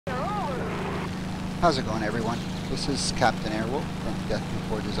How's it going, everyone? This is Cpt.AirWolf from Death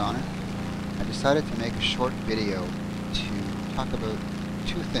Before Dishonor. I decided to make a short video to talk about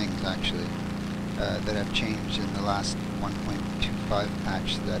two things actually that have changed in the last 1.25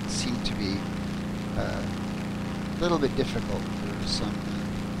 patch that seem to be a little bit difficult for some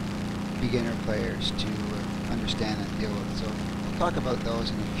beginner players to understand and deal with. So I'll talk about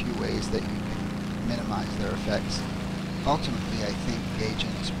those in a few ways that you can minimize their effects. Ultimately, I think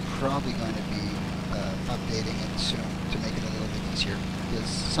Gaijin is probably going to be updating it soon to make it a little bit easier, because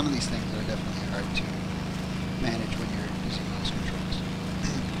some of these things are definitely hard to manage when you're using mouse controls.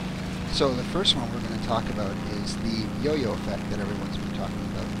 So the first one we're going to talk about is the yo-yo effect that everyone's been talking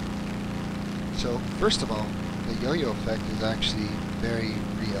about. So first of all, the yo-yo effect is actually very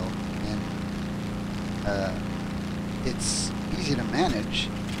real, and it's easy to manage.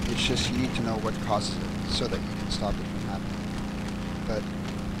 It's just you need to know what causes it so that you can stop it from happening. But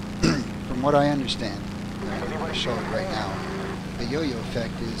from what I understand, I'm going to show it right now, the yo-yo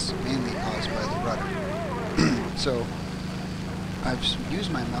effect is mainly caused by the rudder. So I've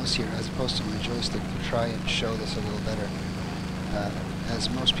used my mouse here as opposed to my joystick to try and show this a little better, as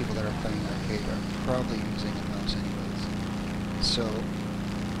most people that are playing arcade are probably using a mouse anyways. So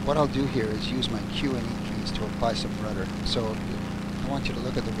what I'll do here is use my Q and E keys to apply some rudder. So I want you to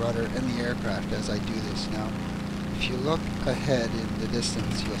look at the rudder and the aircraft as I do this now. If you look ahead in the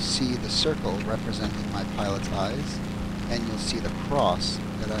distance, you'll see the circle representing my pilot's eyes, and you'll see the cross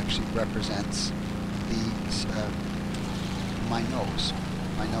that actually represents the my nose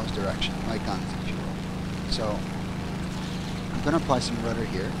direction, my guns, if you will. So I'm going to apply some rudder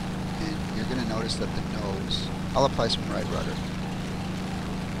here, and you're going to notice that the nose, I'll apply some right rudder.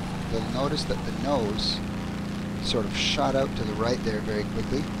 You'll notice that the nose sort of shot out to the right there very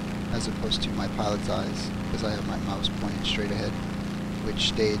quickly, as opposed to my pilot's eyes, because I have my mouse pointed straight ahead, which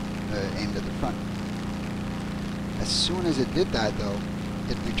stayed aimed at the front. As soon as it did that, though,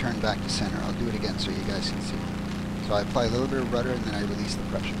 it returned back to center. I'll do it again so you guys can see. So I apply a little bit of rudder, and then I release the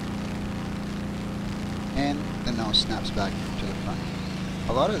pressure. And the nose snaps back to the front.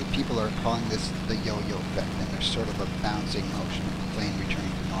 A lot of the people are calling this the yo-yo effect, and there's sort of a bouncing motion of the plane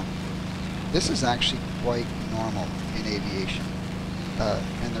returning to normal. This is actually quite normal in aviation.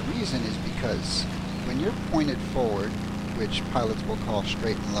 And the reason is because when you're pointed forward, which pilots will call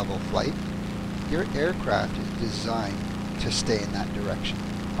straight and level flight, your aircraft is designed to stay in that direction.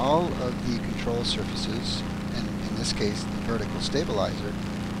 All of the control surfaces, and in this case the vertical stabilizer,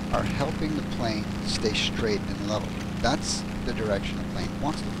 are helping the plane stay straight and level. That's the direction a plane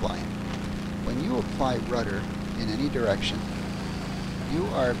wants to fly in. When you apply rudder in any direction, you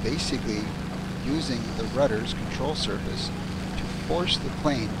are basically using the rudder's control surface to force the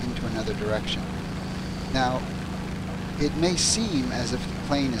plane into another direction. Now, it may seem as if the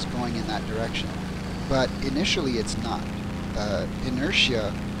plane is going in that direction, but initially it's not.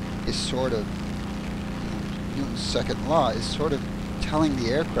 Inertia is sort of, Newton's second law is sort of telling the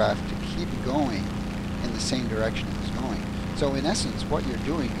aircraft to keep going in the same direction it was going. So in essence, what you're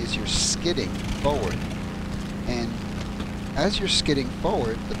doing is you're skidding forward. And as you're skidding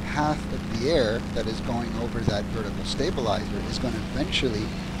forward, the path of the air that is going over that vertical stabilizer is going to eventually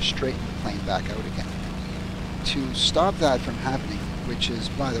straighten the plane back out again. To stop that from happening, which is,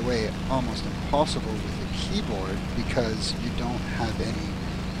 by the way, almost impossible with a keyboard because you don't have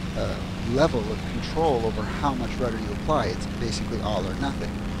any level of control over how much rudder you apply. It's basically all or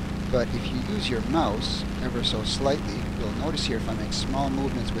nothing. But if you use your mouse ever so slightly, you'll notice here if I make small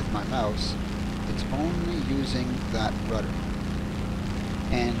movements with my mouse, it's only using that rudder.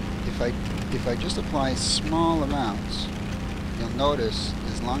 And if I just apply small amounts, you'll notice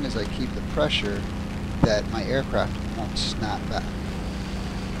as long as I keep the pressure that my aircraft won't snap back.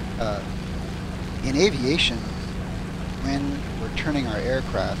 In aviation, when we're turning our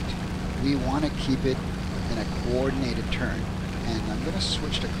aircraft, we want to keep it in a coordinated turn. And I'm going to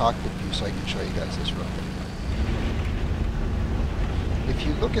switch to cockpit view so I can show you guys this real quick. If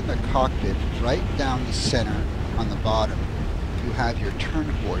you look at the cockpit, right down the center on the bottom, you have your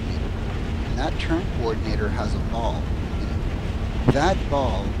turn coordinator. And that turn coordinator has a ball in it. That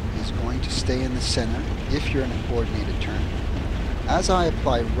ball is going to stay in the center if you're in a coordinated turn. As I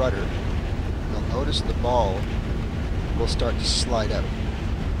apply rudder, you'll notice the ball will start to slide out.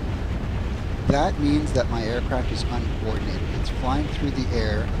 That means that my aircraft is uncoordinated. It's flying through the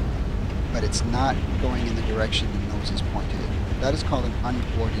air, but it's not going in the direction the nose is pointed in. That is called an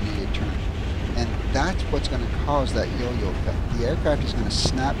uncoordinated turn. And that's what's going to cause that yo-yo effect. The aircraft is going to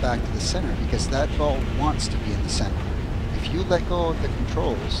snap back to the center because that ball wants to be in the center. If you let go of the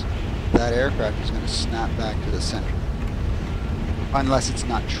controls, that aircraft is going to snap back to the center, unless it's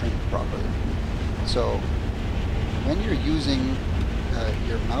not trimmed properly. So when you're using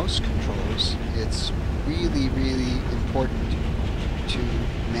your mouse controls, it's really, really important to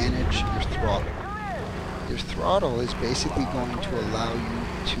manage your throttle. Your throttle is basically going to allow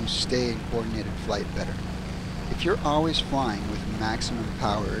you to stay in coordinated flight better. If you're always flying with maximum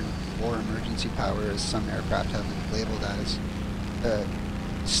power or emergency power, as some aircraft have it labeled as,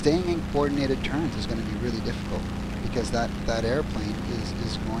 staying in coordinated turns is going to be really difficult, because that airplane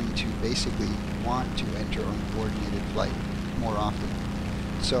is going to basically want to enter on coordinated flight more often.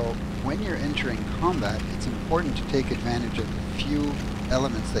 So when you're entering combat, it's important to take advantage of the few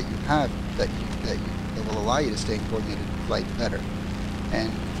elements that you have that will allow you to stay in coordinated flight better.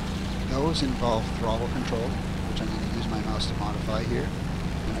 And those involve throttle control, which I'm going to use my mouse to modify here.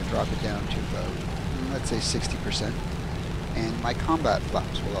 I'm going to drop it down to about, let's say, 60%. And my combat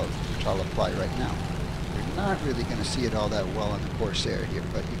flaps, which I'll apply right now. You're not really going to see it all that well on the Corsair here,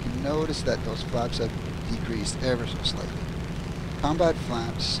 but you can notice that those flaps have decreased ever so slightly. Combat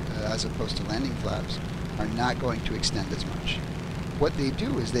flaps, as opposed to landing flaps, are not going to extend as much. What they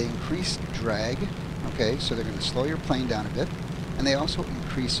do is they increase drag, okay, so they're going to slow your plane down a bit, and they also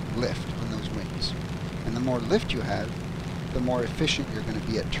increase lift on those wings. And the more lift you have, the more efficient you're going to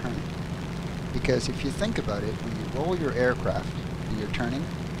be at turning. Because if you think about it, when you roll your aircraft and you're turning,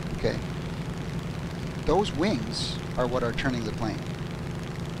 okay, those wings are what are turning the plane.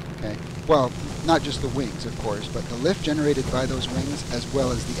 Okay. Well, not just the wings, of course, but the lift generated by those wings, as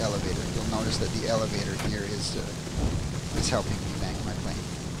well as the elevator. You'll notice that the elevator here is helping me bank my plane.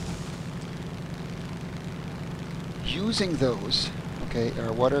 Using those, okay,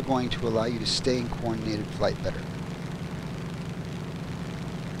 are what are going to allow you to stay in coordinated flight better.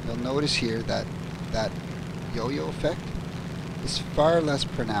 You'll notice here that that yo-yo effect is far less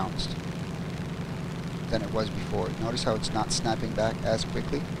pronounced than it was before. Notice how it's not snapping back as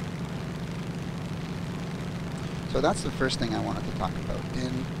quickly. So that's the first thing I wanted to talk about.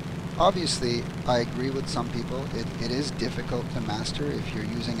 And obviously, I agree with some people. It is difficult to master if you're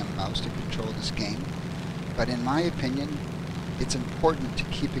using a mouse to control this game. But in my opinion, it's important to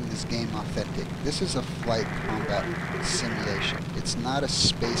keeping this game authentic. This is a flight combat simulation. It's not a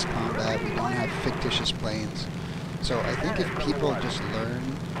space combat. We don't have fictitious planes. So I think if people just learn,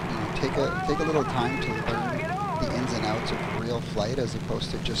 take a little time to learn the ins and outs of real flight, as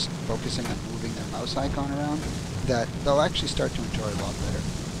opposed to just focusing on moving their mouse icon around, that they'll actually start to enjoy it a lot better.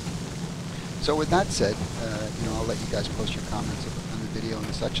 So with that said, I'll let you guys post your comments on the video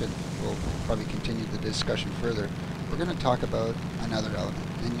and such, and we'll probably continue the discussion further. We're going to talk about another element,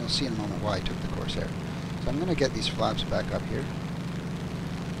 and you'll see in a moment why I took the Corsair. So I'm going to get these flaps back up here,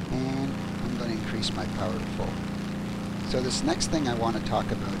 and I'm going to increase my power to full. So this next thing I want to talk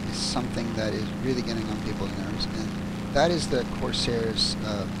about is something that is really getting on people's nerves, and that is the Corsair's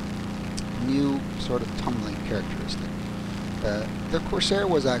new sort of tumbling characteristic. The Corsair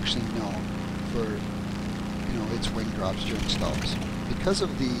was actually known for, its wing drops during stalls. Because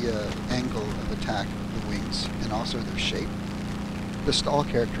of the angle of attack of the wings and also their shape, the stall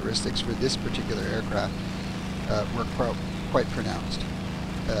characteristics for this particular aircraft were quite pronounced.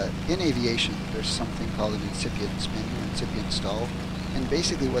 In aviation, there's something called an incipient spin or incipient stall, and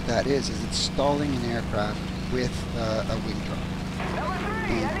basically what that is it's stalling an aircraft with a wing drop.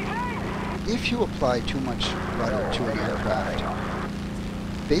 And if you apply too much rudder to an aircraft,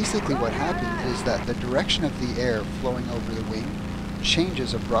 basically what happens is that the direction of the air flowing over the wing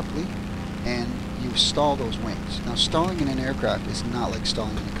changes abruptly, and you stall those wings. Now, stalling in an aircraft is not like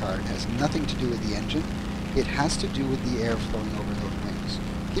stalling in a car. It has nothing to do with the engine. It has to do with the air flowing over those wings.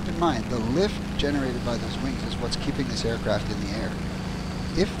 Keep in mind, the lift generated by those wings is what's keeping this aircraft in the air.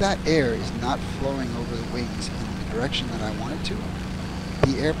 If that air is not flowing over the wings in the direction that I want it to,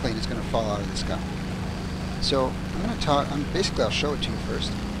 the airplane is going to fall out of the sky. So I'm going to talk, basically I'll show it to you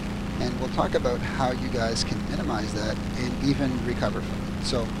first, and we'll talk about how you guys can minimize that and even recover from it.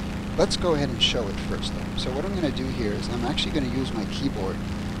 So let's go ahead and show it first though. So what I'm going to do here is I'm actually going to use my keyboard.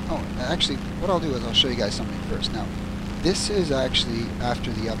 Oh, actually what I'll do is I'll show you guys something first. Now, this is actually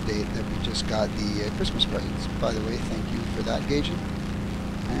after the update that we just got the Christmas presents. By the way, thank you for that, Gaijin.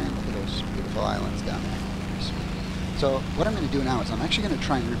 And look at those beautiful islands down there. So what I'm going to do now is I'm actually going to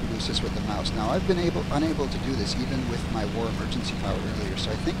try and reproduce this with the mouse. Now I've been unable to do this even with my war emergency power earlier,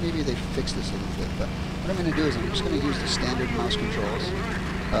 so I think maybe they fixed this a little bit. But what I'm going to do is I'm just going to use the standard mouse controls.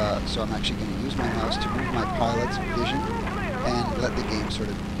 So I'm actually going to use my mouse to move my pilot's vision and let the game sort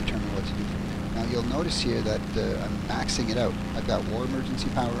of determine what to do from there. Now you'll notice here that I'm maxing it out. I've got war emergency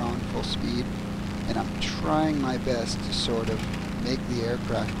power on, full speed, and I'm trying my best to sort of make the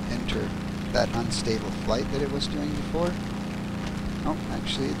aircraft enter that unstable flight that it was doing before. Oh,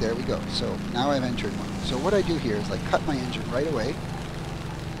 actually, there we go. So now I've entered one. So what I do here is I cut my engine right away.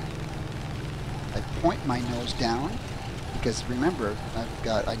 I point my nose down, because remember,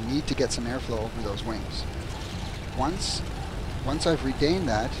 I need to get some airflow over those wings. Once I've regained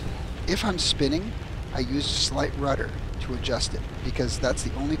that, if I'm spinning, I use slight rudder to adjust it, because that's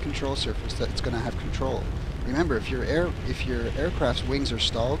the only control surface that's going to have control. Remember, if your aircraft's wings are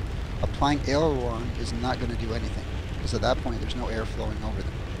stalled, applying aileron is not going to do anything, because at that point there's no air flowing over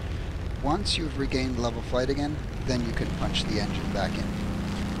them. Once you've regained level flight again, then you can punch the engine back in.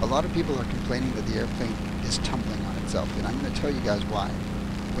 A lot of people are complaining that the airplane is tumbling on itself, and I'm going to tell you guys why.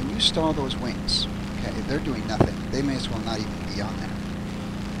 When you stall those wings, okay, they're doing nothing. They may as well not even be on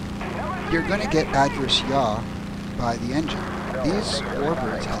there. You're going to get adverse yaw by the engine. These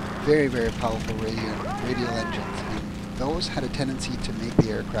warbirds had very, very powerful radial engines, and those had a tendency to make the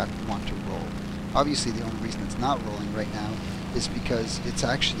aircraft want to roll. Obviously, the only reason it's not rolling right now is because it's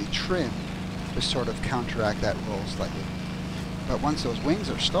actually trimmed to sort of counteract that roll slightly. But once those wings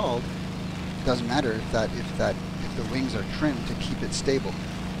are stalled, it doesn't matter if the wings are trimmed to keep it stable.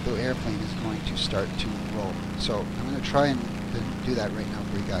 The airplane is going to start to roll. So I'm going to try and do that right now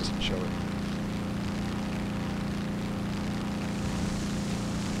for you guys and show it.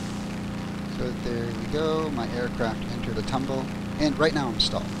 So there we go. My aircraft entered a tumble, and right now I'm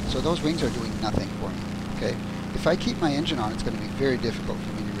stalled. So those wings are doing nothing for me. Okay. If I keep my engine on, it's going to be very difficult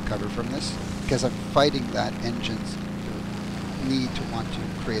for me to recover from this, because I'm fighting that engine's need to want to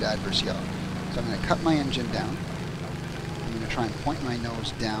create adverse yaw. So I'm going to cut my engine down. I'm going to try and point my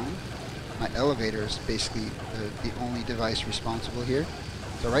nose down. My elevator is basically the only device responsible here.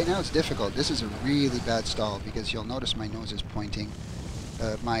 So right now it's difficult. This is a really bad stall, because you'll notice my nose is pointing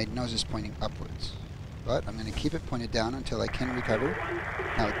upwards. But I'm going to keep it pointed down until I can recover.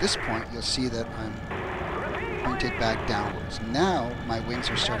 Now at this point you'll see that I'm pointed back downwards. Now my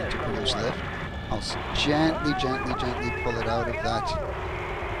wings are starting to produce lift. I'll gently pull it out of that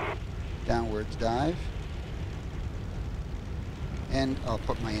downwards dive, and I'll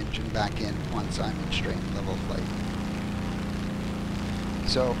put my engine back in once I'm in straight level flight.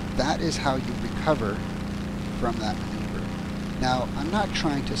 So that is how you recover from that maneuver. Now, I'm not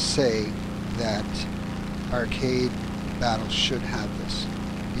trying to say that arcade battles should have this.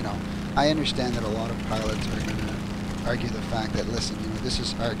 You know, I understand that a lot of pilots are going to argue the fact that, listen, you know, this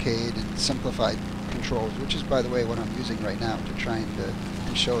is arcade and simplified controls, which is, by the way, what I'm using right now to try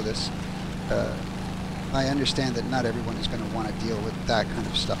and show this. I understand that not everyone is going to want to deal with that kind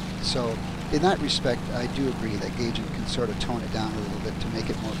of stuff. So in that respect, I do agree that Gaijin can sort of tone it down a little bit to make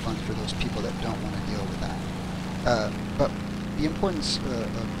it more fun for those people that don't want to deal with that. But the importance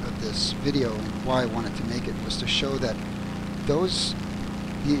of this video and why I wanted to make it was to show that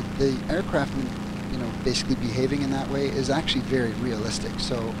the aircraft, you know, basically behaving in that way is actually very realistic.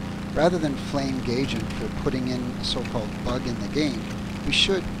 So rather than flame Gaijin for putting in a so-called bug in the game, we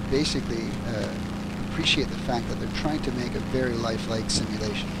should basically appreciate the fact that they're trying to make a very lifelike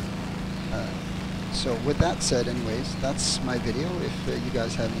simulation. So with that said, anyways, that's my video. If you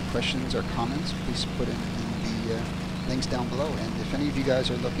guys have any questions or comments, please put in the links down below. And if any of you guys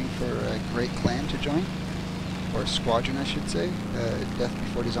are looking for a great clan to join, or squadron I should say, Death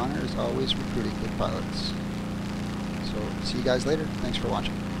Before Dishonor is always recruiting good pilots. So see you guys later. Thanks for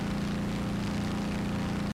watching.